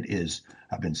look at it. Is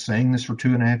I've been saying this for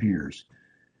 2.5 years.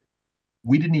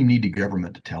 We didn't even need the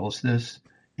government to tell us this.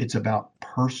 It's about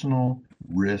personal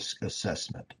risk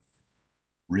assessment.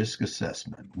 Risk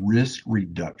assessment, risk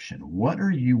reduction. What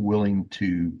are you willing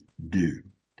to do?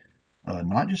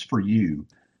 Not just for you,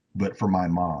 but for my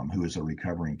mom, who is a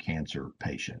recovering cancer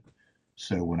patient.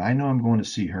 So when I know I'm going to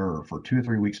see her for 2 or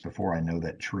 3 weeks before I know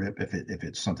that trip, if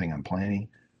it's something I'm planning,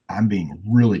 I'm being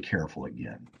really careful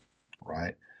again,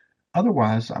 right?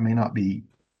 Otherwise, I may not be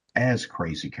as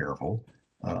crazy careful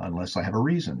unless I have a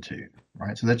reason to,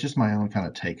 right? So that's just my own kind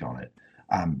of take on it.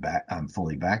 I'm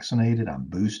fully vaccinated, I'm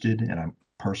boosted, and I'm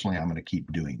going to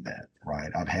keep doing that,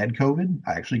 right? I've had COVID.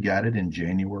 I actually got it in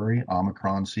January,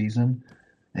 Omicron season,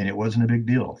 and it wasn't a big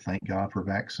deal. Thank God for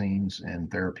vaccines and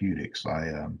therapeutics.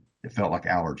 It felt like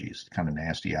allergies, kind of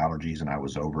nasty allergies, and I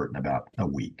was over it in about a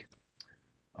week.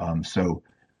 So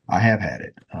I have had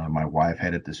it. My wife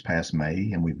had it this past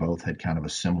May, and we both had kind of a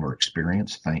similar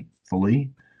experience,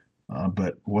 thankfully.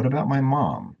 But what about my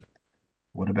mom?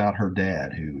 What about her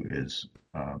dad, who is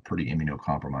pretty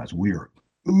immunocompromised? We are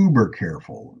uber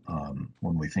careful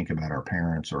when we think about our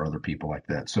parents or other people like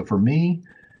that. So for me,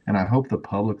 and I hope the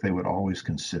public, they would always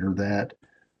consider that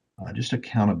just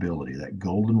accountability, that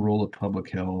golden rule of public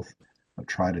health of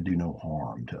try to do no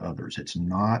harm to others. It's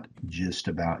not just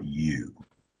about you,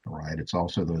 right? It's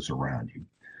also those around you.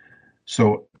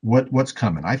 So what's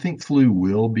coming? I think flu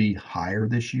will be higher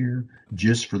this year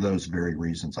just for those very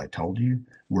reasons I told you.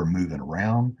 We're moving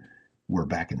around. We're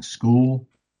back in school.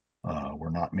 We're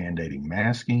not mandating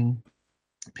masking.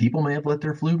 People may have let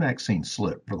their flu vaccine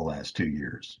slip for the last 2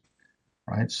 years,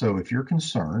 right? So if you're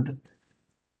concerned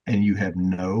and you have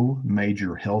no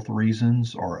major health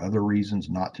reasons or other reasons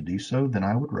not to do so, then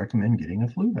I would recommend getting a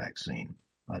flu vaccine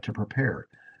to prepare.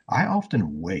 I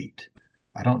often wait.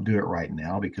 I don't do it right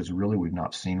now because really we've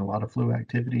not seen a lot of flu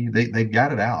activity. They've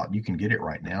got it out. You can get it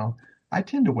right now. I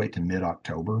tend to wait to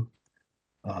mid-October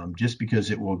just because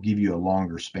it will give you a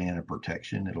longer span of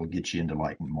protection. It'll get you into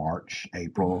like March,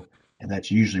 April, and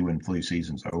that's usually when flu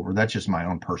season's over. That's just my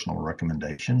own personal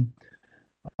recommendation.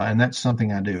 And that's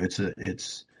something I do.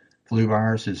 It's flu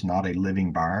virus is not a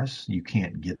living virus. You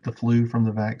can't get the flu from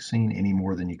the vaccine any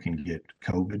more than you can get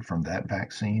COVID from that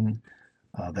vaccine.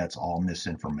 That's all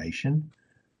misinformation.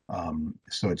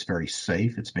 So it's very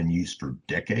safe. It's been used for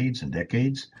decades and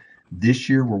decades. This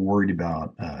year, we're worried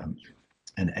about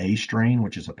an A strain,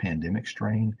 which is a pandemic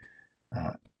strain,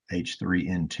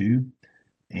 H3N2.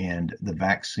 And the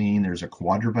vaccine, there's a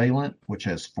quadrivalent, which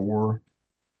has four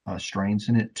strains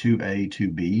in it, 2A,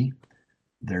 2B.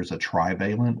 There's a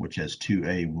trivalent, which has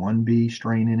 2A, 1B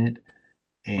strain in it,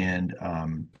 and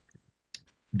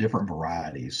different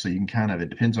varieties. So you can kind of, it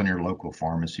depends on your local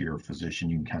pharmacy or physician,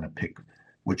 you can kind of pick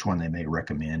which one they may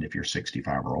recommend if you're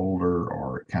 65 or older,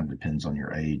 or it kind of depends on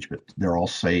your age, but they're all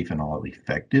safe and all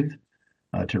effective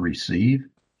to receive.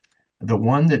 The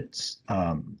one that's,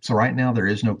 so right now there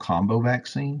is no combo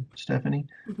vaccine, Stephanie,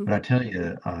 but I tell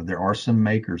you, there are some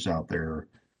makers out there.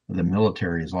 The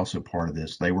military is also part of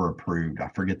this. They were approved. I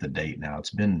forget the date now. It's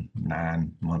been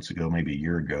 9 months ago, maybe a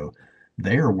year ago.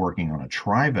 They are working on a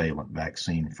trivalent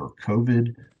vaccine for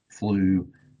COVID, flu,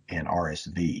 and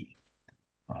RSV,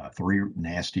 three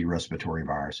nasty respiratory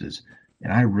viruses.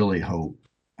 And I really hope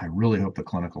the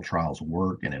clinical trials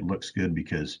work and it looks good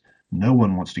because no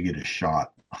one wants to get a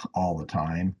shot all the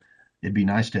time. It'd be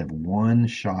nice to have one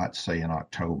shot, say in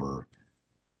October,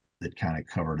 that kind of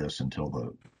covered us until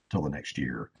the next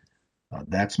year.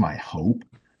 That's my hope.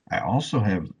 I also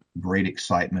have great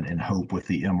excitement and hope with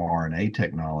the mRNA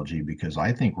technology because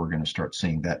I think we're going to start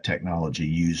seeing that technology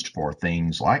used for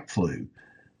things like flu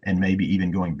and maybe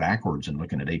even going backwards and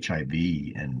looking at HIV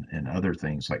and other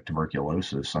things like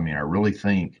tuberculosis. I mean, I really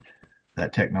think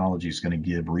that technology is going to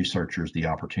give researchers the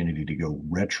opportunity to go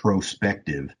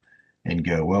retrospective and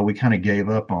go, well, we kind of gave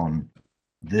up on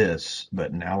this,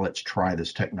 but now let's try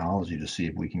this technology to see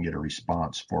if we can get a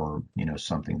response for,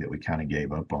 something that we kind of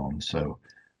gave up on. So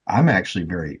I'm actually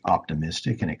very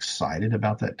optimistic and excited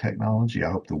about that technology.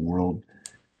 I hope the world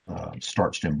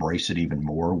starts to embrace it even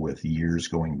more with years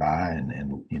going by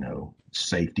and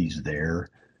safety's there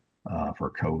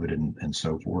for COVID and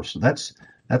so forth. So that's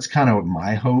kind of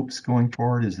my hopes going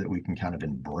forward is that we can kind of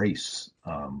embrace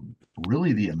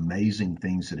really the amazing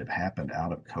things that have happened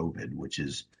out of COVID, which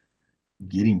is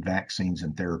getting vaccines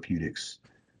and therapeutics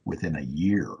within a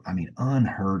year. I mean,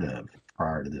 unheard of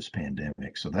prior to this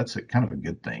pandemic. So that's kind of a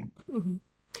good thing. Mm-hmm.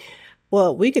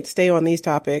 Well, we could stay on these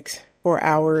topics for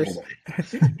hours,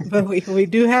 but we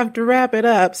do have to wrap it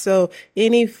up. So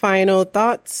any final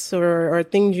thoughts or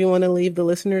things you want to leave the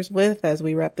listeners with as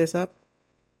we wrap this up?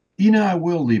 I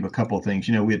will leave a couple of things.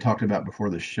 We had talked about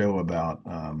before the show about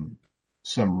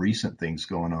some recent things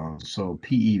going on. So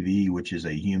PEV, which is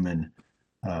a human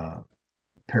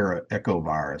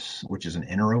paraechovirus, which is an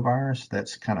enterovirus,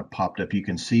 that's kind of popped up. You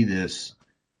can see this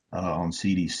on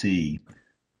CDC.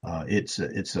 It's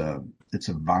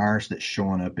a virus that's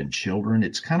showing up in children.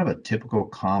 It's kind of a typical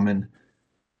common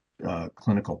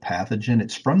clinical pathogen.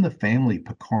 It's from the family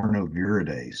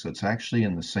Picornaviridae, so it's actually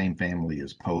in the same family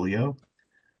as polio,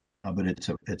 but it's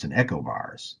an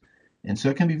echovirus. And so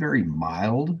it can be very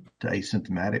mild to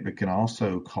asymptomatic, but can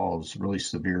also cause really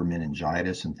severe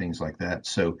meningitis and things like that.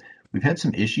 So we've had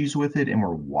some issues with it and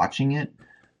we're watching it.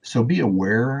 So be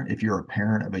aware if you're a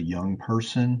parent of a young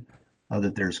person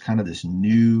that there's kind of this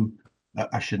new,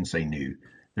 I shouldn't say new,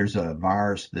 there's a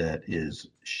virus that is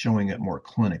showing up more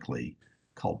clinically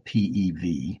called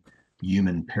PEV,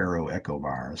 human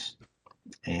paroechovirus,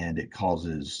 and it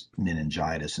causes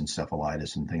meningitis,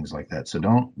 encephalitis, and things like that. So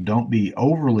don't be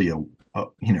overly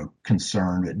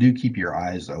concerned, but do keep your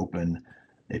eyes open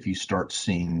if you start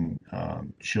seeing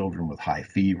children with high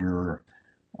fever,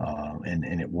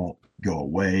 and it won't go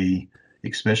away,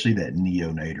 especially that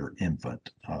neonate or infant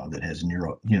that has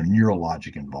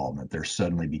neurologic involvement. They're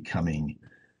suddenly becoming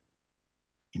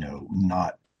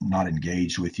not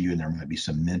engaged with you, and there might be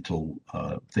some mental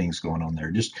things going on there.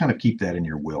 Just kind of keep that in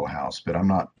your wheelhouse. But I'm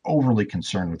not overly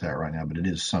concerned with that right now, but it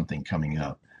is something coming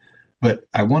up. But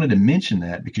I wanted to mention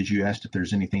that because you asked if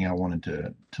there's anything I wanted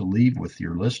to leave with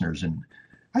your listeners, and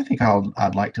I think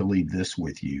I'd like to leave this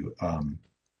with you.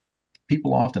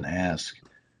 People often ask,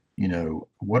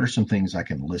 what are some things I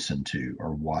can listen to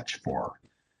or watch for?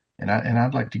 And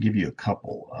I'd like to give you a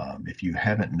couple. If you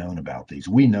haven't known about these,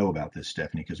 we know about this,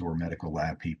 Stephanie, because we're medical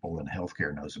lab people and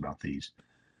healthcare knows about these.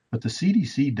 But the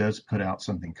CDC does put out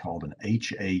something called an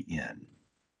HAN.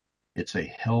 It's a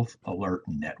Health Alert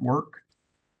Network.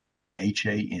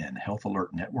 HAN, Health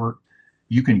Alert Network.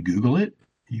 You can Google it.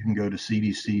 You can go to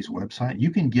CDC's website. You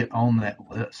can get on that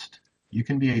list. You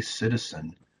can be a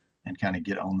citizen and kind of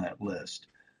get on that list.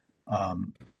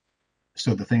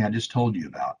 So the thing I just told you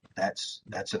about, that's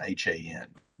an HAN,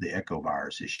 the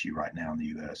echovirus issue right now in the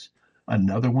U.S.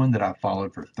 Another one that I've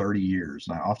followed for 30 years,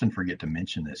 and I often forget to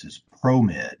mention this, is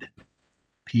ProMed,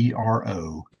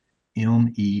 PROMED.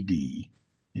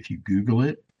 If you Google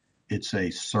it, it's a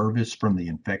service from the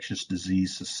Infectious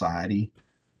Disease Society,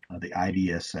 the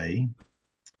IDSA.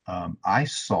 I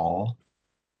saw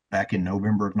back in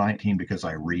November of 19, because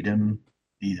I read them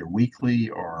either weekly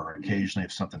or occasionally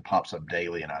if something pops up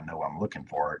daily and I know I'm looking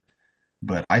for it.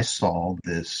 But I saw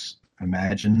this,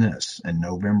 imagine this, in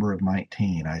November of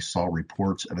 19, I saw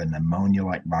reports of a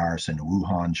pneumonia-like virus in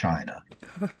Wuhan, China,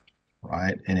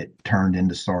 right? And it turned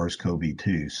into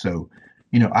SARS-CoV-2. So,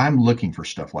 I'm looking for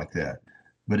stuff like that.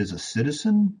 But as a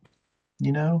citizen,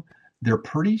 they're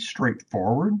pretty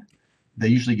straightforward. They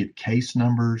usually get case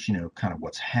numbers, kind of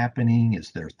what's happening.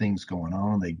 Is there things going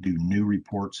on? They do new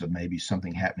reports of maybe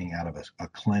something happening out of a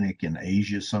clinic in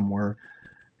Asia somewhere.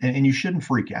 And you shouldn't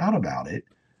freak out about it,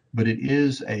 but it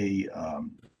is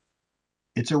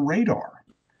it's a radar.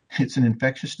 It's an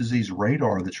infectious disease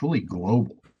radar that's really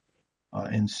global.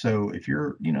 And so if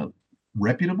you're,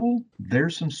 reputable,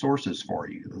 there's some sources for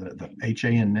you. The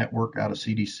HAN network out of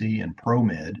CDC and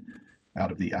ProMed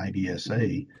out of the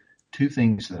IDSA, two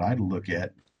things that I look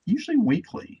at usually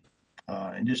weekly,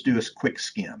 and just do a quick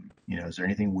skim. Is there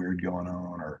anything weird going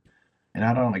on? And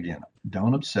I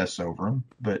don't obsess over them,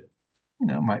 but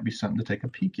might be something to take a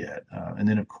peek at. And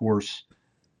then of course,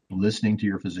 listening to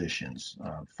your physicians,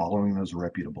 following those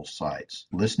reputable sites,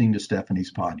 listening to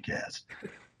Stephanie's podcast,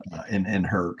 and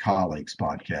her colleagues'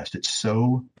 podcast. It's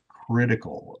so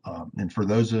critical. And for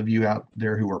those of you out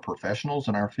there who are professionals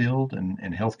in our field and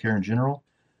healthcare in general,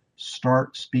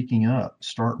 start speaking up,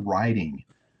 start writing,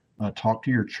 talk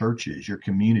to your churches, your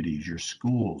communities, your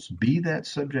schools. Be that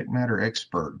subject matter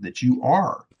expert that you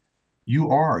are.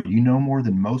 You know more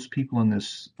than most people in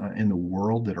the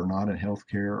world that are not in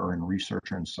healthcare or in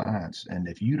research or in science. And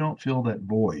if you don't fill that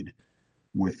void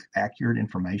with accurate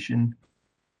information,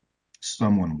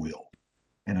 someone will.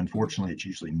 And unfortunately, it's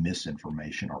usually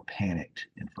misinformation or panicked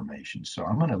information. So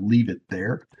I'm going to leave it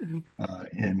there.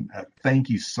 And thank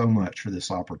you so much for this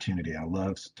opportunity. I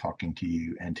love talking to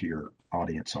you and to your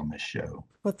audience on this show.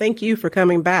 Well, thank you for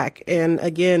coming back. And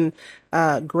again,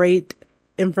 great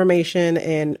information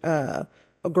and a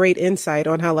great insight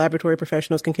on how laboratory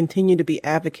professionals can continue to be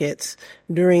advocates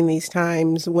during these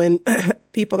times when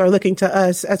people are looking to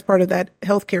us as part of that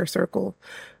healthcare circle.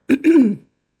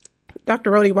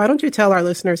 Dr. Rodney, why don't you tell our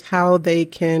listeners how they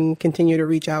can continue to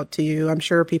reach out to you? I'm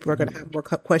sure people are going to have more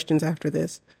questions after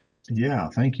this. Yeah,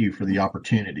 thank you for the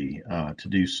opportunity to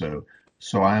do so.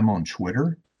 So I am on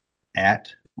Twitter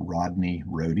at Rodney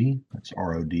Rohde. That's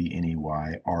RODNEYROHDE.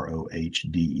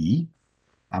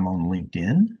 I'm on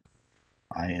LinkedIn.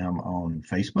 I am on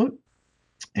Facebook,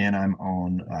 and I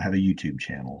have a YouTube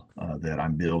channel that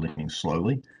I'm building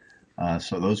slowly.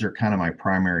 So those are kind of my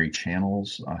primary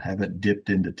channels. I haven't dipped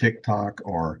into TikTok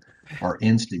or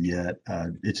Insta yet.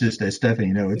 It's just, as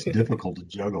Stephanie knows, it's difficult to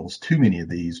juggle too many of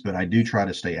these, but I do try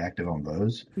to stay active on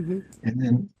those. Mm-hmm. And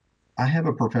then I have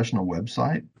a professional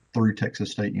website through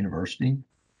Texas State University.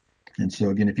 And so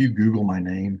again, if you Google my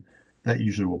name, that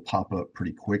usually will pop up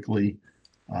pretty quickly.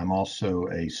 I'm also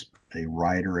a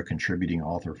writer, a contributing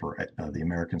author for the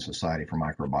American Society for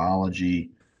Microbiology,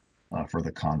 for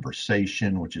The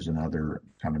Conversation, which is another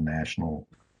kind of national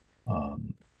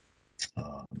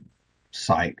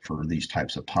site for these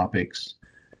types of topics.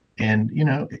 And,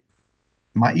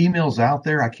 my email's out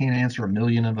there. I can't answer a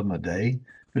million of them a day,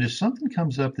 but if something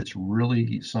comes up that's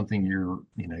really something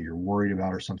you're worried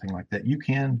about or something like that, you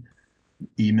can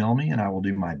email me and I will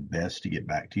do my best to get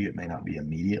back to you. It may not be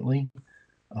immediately,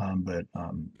 but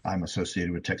I'm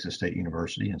associated with Texas State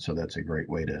University, and so that's a great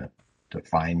way to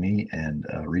find me and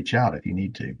reach out if you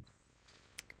need to.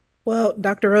 Well,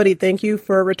 Dr. Rodde, thank you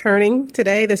for returning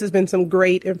today. This has been some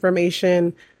great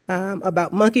information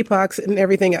about monkeypox and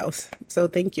everything else. So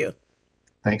thank you.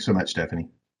 Thanks so much, Stephanie.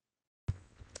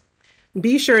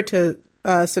 Be sure to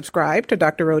subscribe to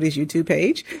Dr. Rodde's YouTube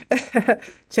page.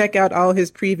 Check out all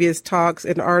his previous talks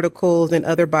and articles and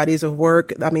other bodies of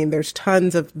work. I mean, there's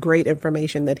tons of great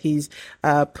information that he's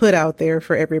put out there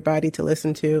for everybody to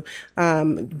listen to.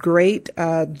 Great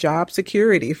job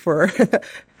security for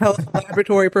health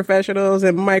laboratory professionals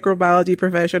and microbiology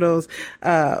professionals.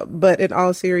 But in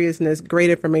all seriousness, great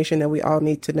information that we all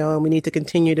need to know and we need to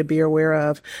continue to be aware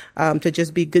of, to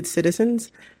just be good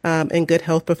citizens and good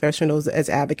health professionals as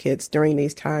advocates during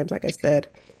these times, like I said.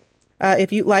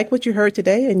 If you like what you heard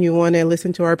today and you want to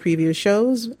listen to our previous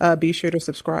shows, be sure to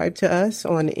subscribe to us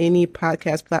on any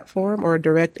podcast platform or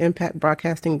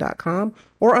directimpactbroadcasting.com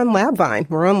or on LabVine.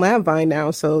 We're on LabVine now,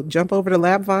 so jump over to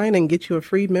LabVine and get you a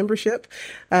free membership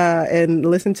and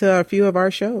listen to a few of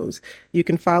our shows. You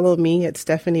can follow me at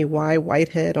Stephanie Y.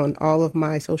 Whitehead on all of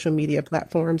my social media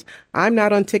platforms. I'm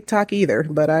not on TikTok either,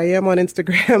 but I am on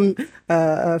Instagram,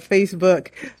 Facebook,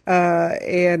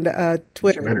 and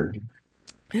Twitter.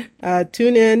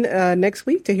 Tune in next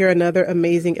week to hear another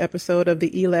amazing episode of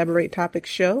the Elaborate Topics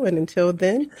show. And until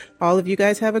then, all of you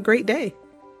guys have a great day.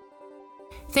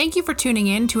 Thank you for tuning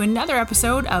in to another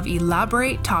episode of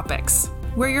Elaborate Topics,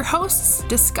 where your hosts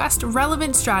discussed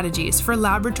relevant strategies for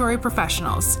laboratory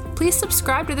professionals. Please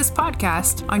subscribe to this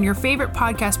podcast on your favorite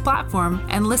podcast platform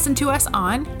and listen to us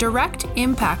on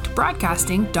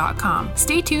directimpactbroadcasting.com.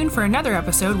 Stay tuned for another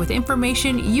episode with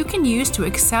information you can use to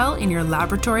excel in your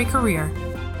laboratory career.